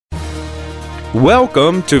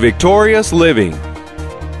Welcome to Victorious Living.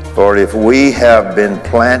 For if we have been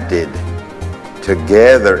planted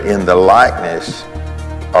together in the likeness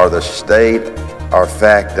or the state or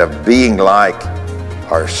fact of being like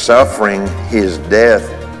or suffering his death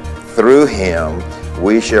through him,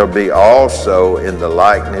 we shall be also in the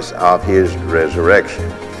likeness of his resurrection.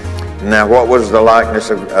 Now, what was the likeness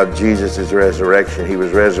of Jesus' resurrection? He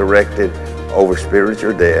was resurrected over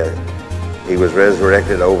spiritual death. He was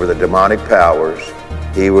resurrected over the demonic powers.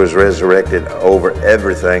 He was resurrected over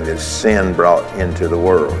everything that sin brought into the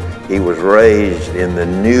world. He was raised in the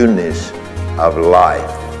newness of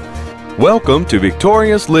life. Welcome to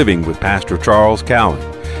Victorious Living with Pastor Charles Cowan.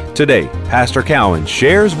 Today, Pastor Cowan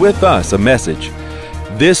shares with us a message,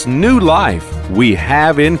 This New Life We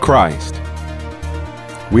Have in Christ.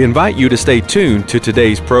 We invite you to stay tuned to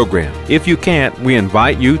today's program. If you can't, we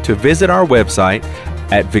invite you to visit our website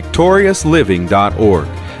at victoriousliving.org.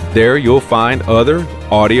 There you'll find other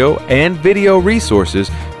audio and video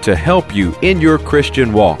resources to help you in your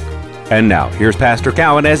Christian walk. And now, here's Pastor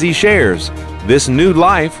Cowan as he shares this new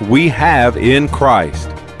life we have in Christ.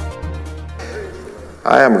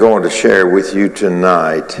 I am going to share with you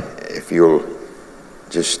tonight, if you'll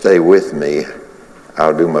just stay with me,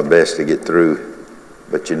 I'll do my best to get through.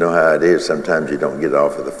 But you know how it is, sometimes you don't get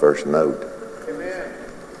off of the first note. Amen.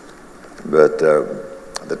 But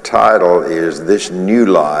the title is This New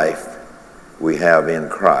Life We Have in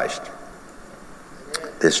Christ.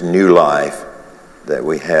 This new life that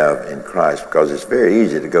we have in Christ, because it's very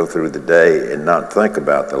easy to go through the day and not think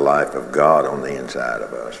about the life of God on the inside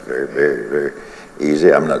of us. Very, very, very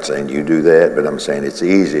easy. I'm not saying you do that, but I'm saying it's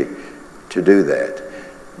easy to do that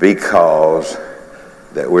because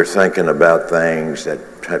that we're thinking about things that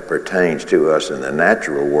pertains to us in the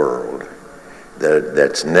natural world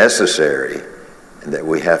that's necessary and that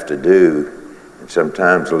we have to do, and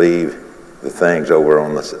sometimes leave the things over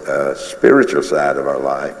on the spiritual side of our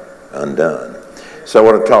life undone. So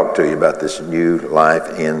I want to talk to you about this new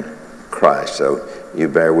life in Christ, so you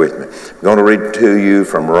bear with me. I'm going to read to you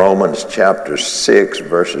from Romans chapter 6,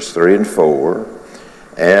 verses 3 and 4,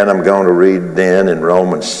 and I'm going to read then in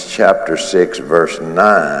Romans chapter 6, verse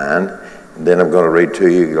 9, and then I'm going to read to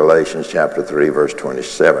you Galatians chapter 3, verse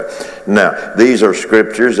 27. Now, these are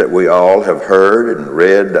scriptures that we all have heard and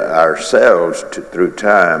read ourselves through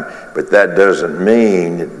time, but that doesn't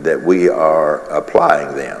mean that we are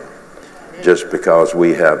applying them just because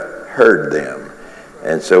we have heard them.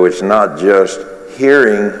 And so it's not just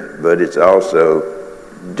hearing, but it's also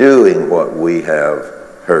doing what we have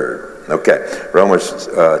heard. Okay, Romans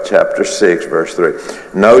chapter 6, verse 3.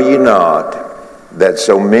 Know ye not that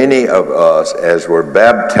so many of us as were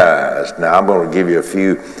baptized. Now I'm going to give you a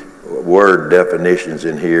few word definitions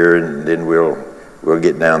in here, and then we'll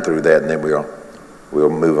get down through that, and then we'll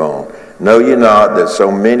move on. Know ye not that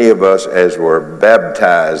so many of us as were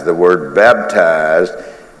baptized. The word baptized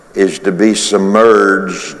is to be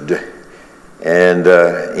submerged and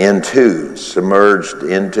submerged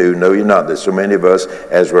into. Know ye not that so many of us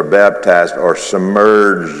as were baptized are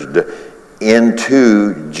submerged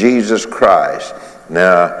into Jesus Christ.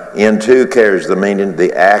 Now, into carries the meaning,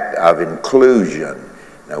 the act of inclusion.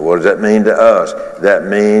 Now, what does that mean to us? That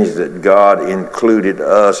means that God included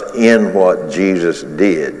us in what Jesus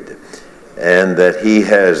did, and that he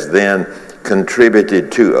has then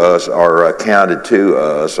contributed to us or accounted to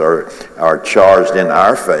us or are charged in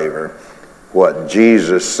our favor. What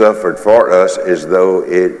Jesus suffered for us as though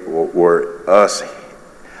it were us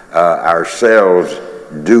ourselves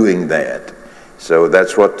doing that. So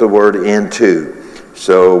that's what the word into.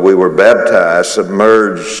 So we were baptized,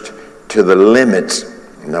 submerged to the limits.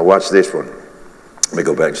 Now watch this one. Let me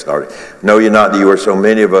go back and start it. Know ye not that you are so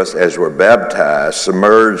many of us as were baptized,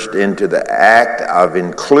 submerged into the act of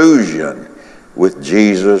inclusion with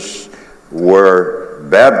Jesus, were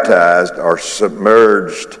baptized or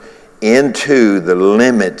submerged into the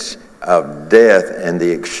limits of death and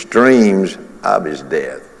the extremes of his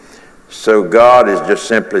death. So God is just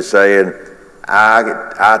simply saying,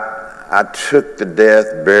 I took the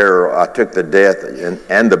death, burial, I took the death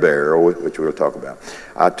and the burial, which we'll talk about.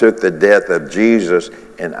 I took the death of Jesus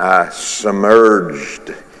and I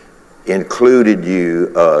submerged, included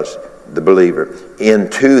you, us, the believer,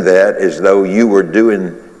 into that as though you were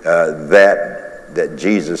doing that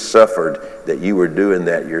Jesus suffered, that you were doing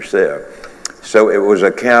that yourself. So it was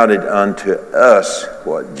accounted unto us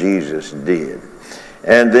what Jesus did.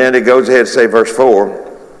 And then it goes ahead to say, verse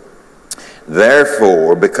 4,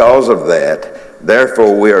 therefore, because of that,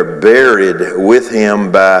 therefore we are buried with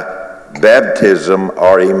him by baptism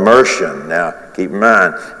or immersion. Now, keep in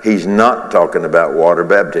mind, he's not talking about water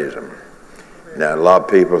baptism. Now, a lot of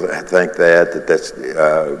people think that's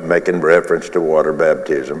making reference to water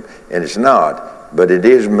baptism, and it's not. But it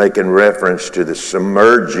is making reference to the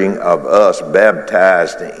submerging of us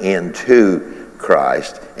baptized into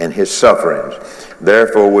Christ and his sufferings.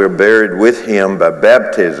 Therefore, we're buried with him by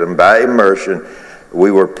baptism, by immersion.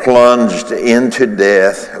 We were plunged into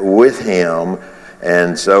death with him.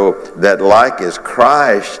 And so that like as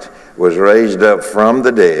Christ was raised up from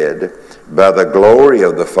the dead by the glory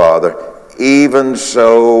of the Father, even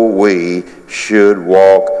so we should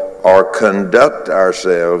walk or conduct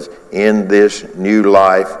ourselves in this new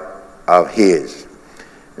life of his.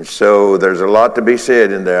 And so there's a lot to be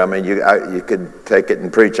said in there. I mean, you could take it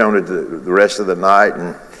and preach on it the rest of the night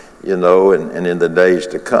and in the days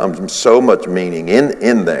to come. So much meaning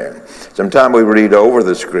in there. Sometimes we read over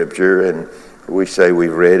the scripture and we say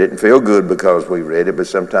we've read it and feel good because we read it, but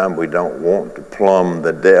sometimes we don't want to plumb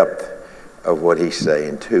the depth of what he's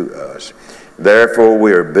saying to us. Therefore,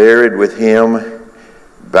 we are buried with him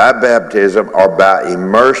by baptism or by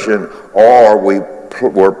immersion, or we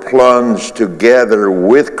were plunged together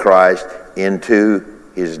with Christ into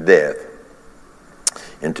his death.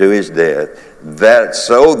 Into his death. That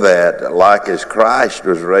so that, like as Christ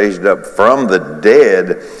was raised up from the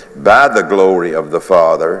dead by the glory of the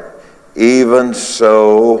Father, even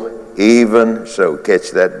so,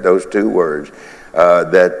 catch that, those two words,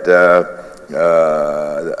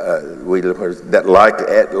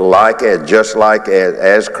 just like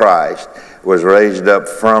as Christ was raised up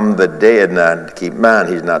from the dead. Now, keep in mind,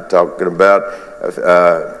 he's not talking about,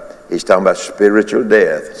 he's talking about spiritual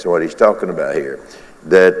death. That's what he's talking about here.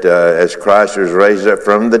 That as Christ was raised up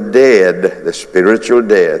from the dead, the spiritual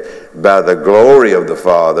death, by the glory of the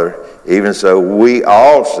Father, even so we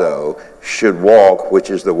also should walk, which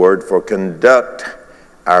is the word for conduct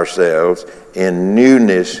ourselves, in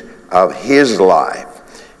newness of his life.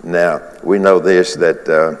 Now, we know this, that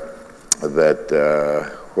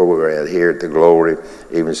where we were at here at the glory,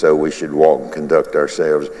 even so we should walk and conduct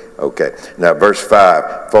ourselves. Okay, now verse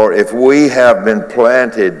 5, for if we have been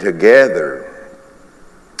planted together.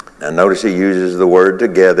 Now notice he uses the word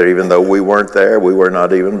together, even though we weren't there, we were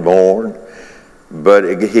not even born.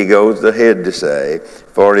 But he goes ahead to say,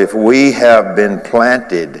 for if we have been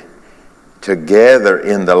planted together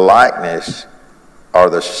in the likeness or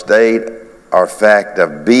the state or fact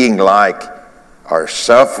of being like or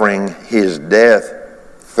suffering his death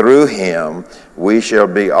through him, we shall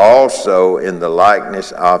be also in the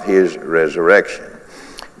likeness of his resurrection.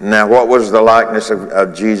 Now, what was the likeness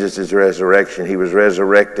of Jesus' resurrection? He was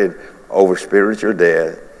resurrected over spiritual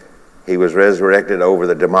death. He was resurrected over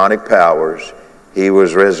the demonic powers. He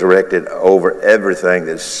was resurrected over everything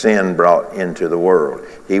that sin brought into the world.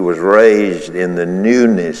 He was raised in the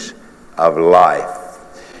newness of life.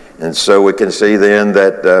 And so we can see then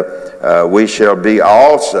that we shall be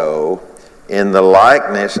also in the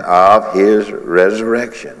likeness of his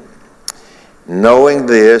resurrection. Knowing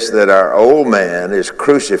this, that our old man is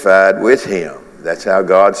crucified with him. That's how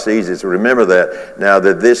God sees it. So remember that now,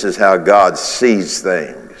 that this is how God sees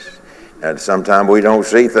things. And sometimes we don't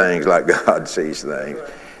see things like God sees things.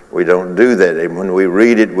 We don't do that. And when we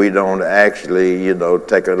read it, we don't actually,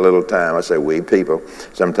 take a little time. I say we people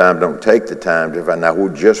sometimes don't take the time to find out,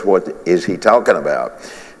 well, just what is he talking about?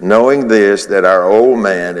 Knowing this, that our old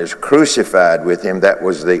man is crucified with him. That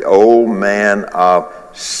was the old man of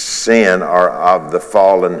sin, or of the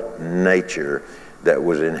fallen nature that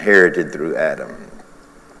was inherited through Adam.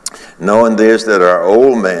 Knowing this, that our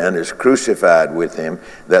old man is crucified with him,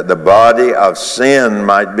 that the body of sin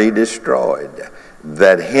might be destroyed,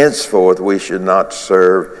 that henceforth we should not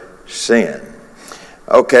serve sin.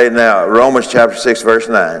 Okay, now Romans chapter 6 verse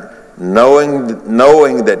 9. Knowing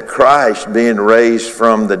that Christ, being raised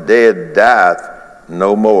from the dead, dieth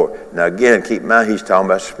no more. Now again, keep in mind, he's talking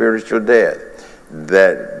about spiritual death. Knowing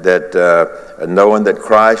that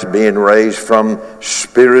Christ, being raised from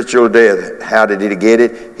spiritual death, how did he get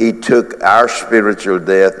it? He took our spiritual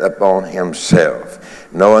death upon himself.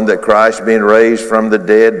 Knowing that Christ, being raised from the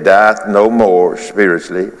dead, dieth no more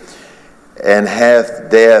spiritually, and hath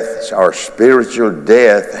death, or spiritual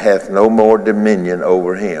death, hath no more dominion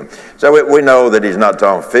over him. So we know that he's not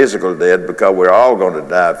talking physical death, because we're all going to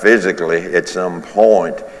die physically at some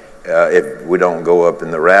point. If we don't go up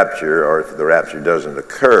in the rapture, or if the rapture doesn't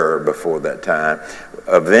occur before that time,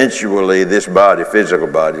 eventually this body, physical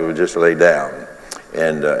body, will just lay down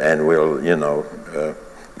and we'll,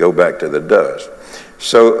 go back to the dust.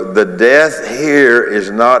 So the death here is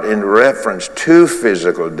not in reference to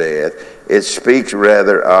physical death. It speaks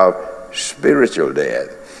rather of spiritual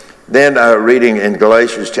death. Then reading in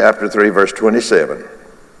Galatians chapter 3, verse 27.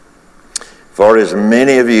 For as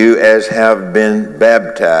many of you as have been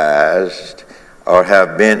baptized or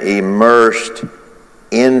have been immersed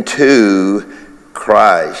into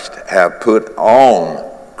Christ have put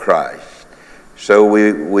on Christ. So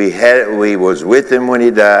we was with him when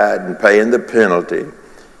he died and paying the penalty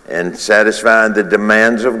and satisfying the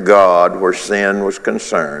demands of God where sin was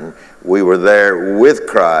concerned. We were there with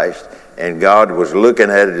Christ, and God was looking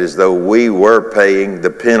at it as though we were paying the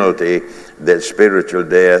penalty that spiritual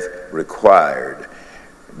death required,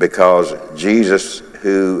 because Jesus,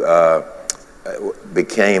 who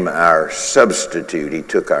became our substitute, he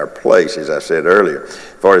took our place, as I said earlier.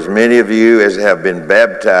 For as many of you as have been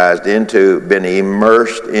baptized been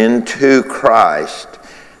immersed into Christ,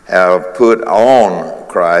 have put on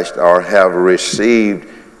Christ, or have received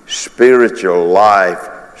spiritual life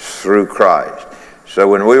through Christ. So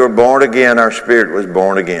when we were born again, our spirit was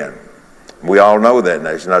born again. We all know that.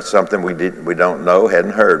 It's not something we don't know,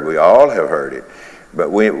 hadn't heard. We all have heard it. But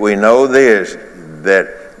we know this,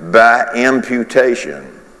 that by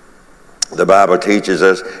imputation, the Bible teaches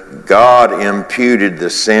us, God imputed the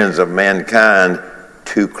sins of mankind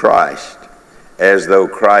to Christ, as though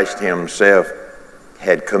Christ himself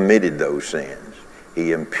had committed those sins.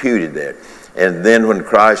 He imputed that. And then when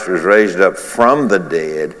Christ was raised up from the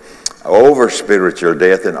dead, over spiritual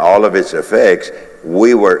death and all of its effects,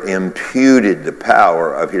 we were imputed the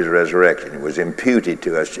power of his resurrection. It was imputed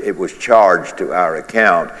to us. It was charged to our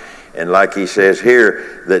account. And like he says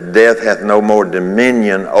here, that death hath no more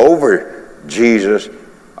dominion over Jesus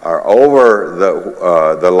or over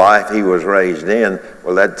the life he was raised in.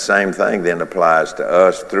 Well, that same thing then applies to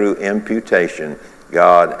us. Through imputation,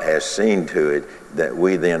 God has seen to it that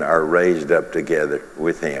we then are raised up together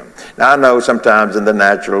with him. Now, I know sometimes in the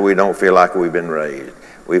natural we don't feel like we've been raised.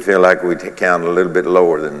 We feel like we count a little bit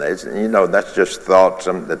lower than that. You know, that's just thoughts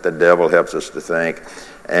that the devil helps us to think.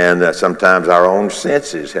 And sometimes our own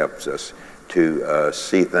senses helps us to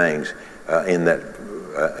see things in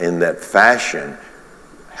that fashion,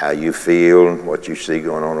 how you feel, what you see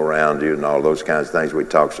going on around you, and all those kinds of things we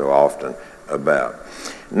talk so often about.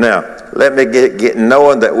 Now, let me get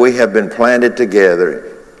knowing that we have been planted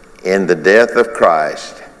together in the death of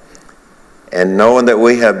Christ, and knowing that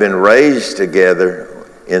we have been raised together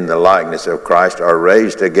in the likeness of Christ, or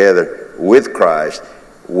raised together with Christ,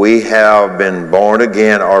 we have been born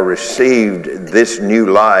again or received this new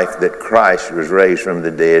life that Christ was raised from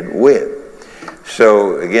the dead with.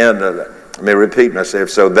 So again, let me repeat myself.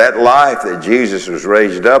 So that life that Jesus was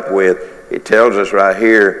raised up with, it tells us right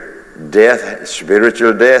here, death,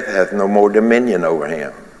 spiritual death hath no more dominion over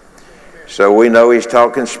him. So we know he's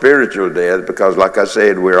talking spiritual death because, like I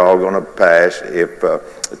said, we're all going to pass, if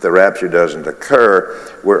the rapture doesn't occur,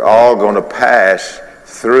 we're all going to pass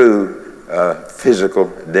through physical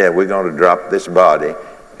death. We're going to drop this body,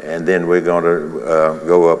 and then we're going to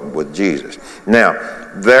go up with Jesus. Now,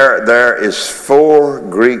 there is 4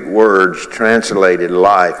 Greek words translated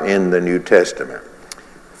life in the New Testament.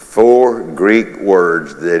 4 Greek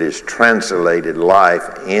words that is translated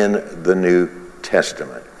life in the New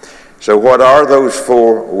Testament. So what are those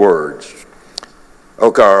 4 words?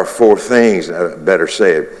 Okay, or 4 things, better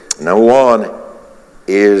said. Number 1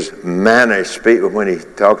 is manner. When he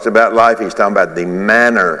talks about life, he's talking about the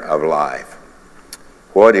manner of life.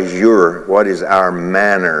 What is our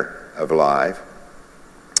manner of life?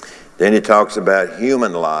 Then he talks about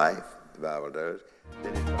human life, the Bible does.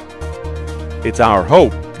 It's our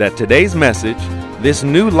hope that today's message, this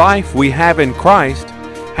new life we have in Christ,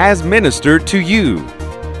 has ministered to you.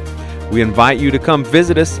 We invite you to come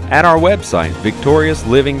visit us at our website,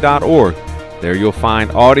 victoriousliving.org. There you'll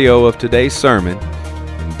find audio of today's sermon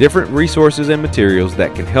and different resources and materials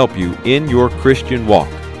that can help you in your Christian walk.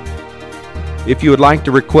 If you would like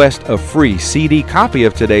to request a free CD copy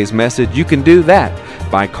of today's message, you can do that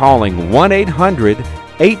by calling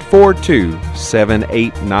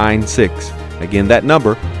 1-800-842-7896. Again, that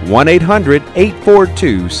number,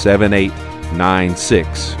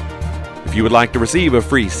 1-800-842-7896. If you would like to receive a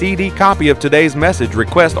free CD copy of today's message,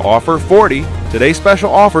 request offer 40. Today's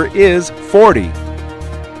special offer is 40.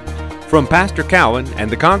 From Pastor Cowan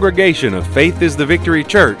and the congregation of Faith is the Victory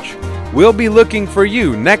Church, we'll be looking for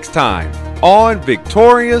you next time on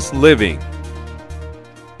Victorious Living.